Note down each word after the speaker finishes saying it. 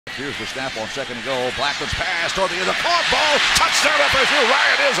Here's the snap on second and goal. Blackman's pass toward the end. Caught ball. Touchdown FSU.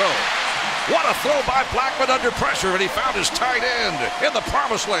 Ryan Izzo. What a throw by Blackman under pressure, and he found his tight end in the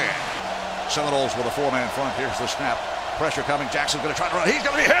promised land. Seminoles with a four-man front. Here's the snap. Pressure coming. Jackson's going to try to run. He's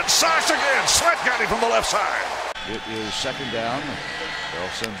going to be hit. Socks again. Sweat got him from the left side. It is second down.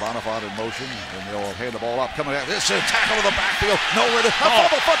 They'll send Bonifant in motion, and they'll hand the ball up. Coming out. This is a tackle in the backfield. Nowhere to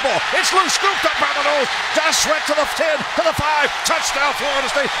fumble football. It's loose. Scooped up by the nose. Josh Sweat to the 10, to the 5. Touchdown, Florida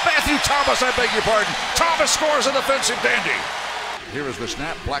State. Matthew Thomas, I beg your pardon. Thomas scores an offensive dandy. Here is the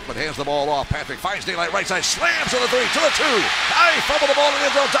snap. Blackman hands the ball off. Patrick finds daylight right side. Slams to the 3, to the 2. Fumble the ball in the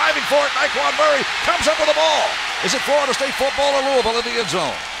end zone. Diving for it. Naquan Murray comes up with the ball. Is it Florida State football or Louisville in the end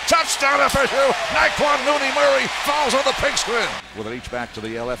zone? Touchdown FSU. Naquan Murray falls on the pigskin. With it each back to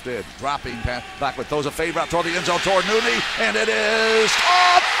the left edge. Dropping pass. Blackman throws a fade route toward the end zone toward Nooney. And it is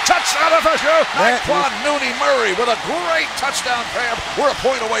caught. Touchdown FSU. Naquan Murray with a great touchdown grab. We're a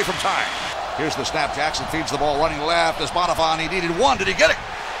point away from time. Here's the snap. Jackson feeds the ball running left. As Bonifant, he needed one. Did he get it?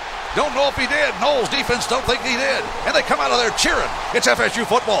 Don't know if he did. Knowles defense don't think he did. And they come out of there cheering. It's FSU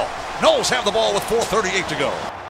football. Knowles have the ball with 4:38 to go.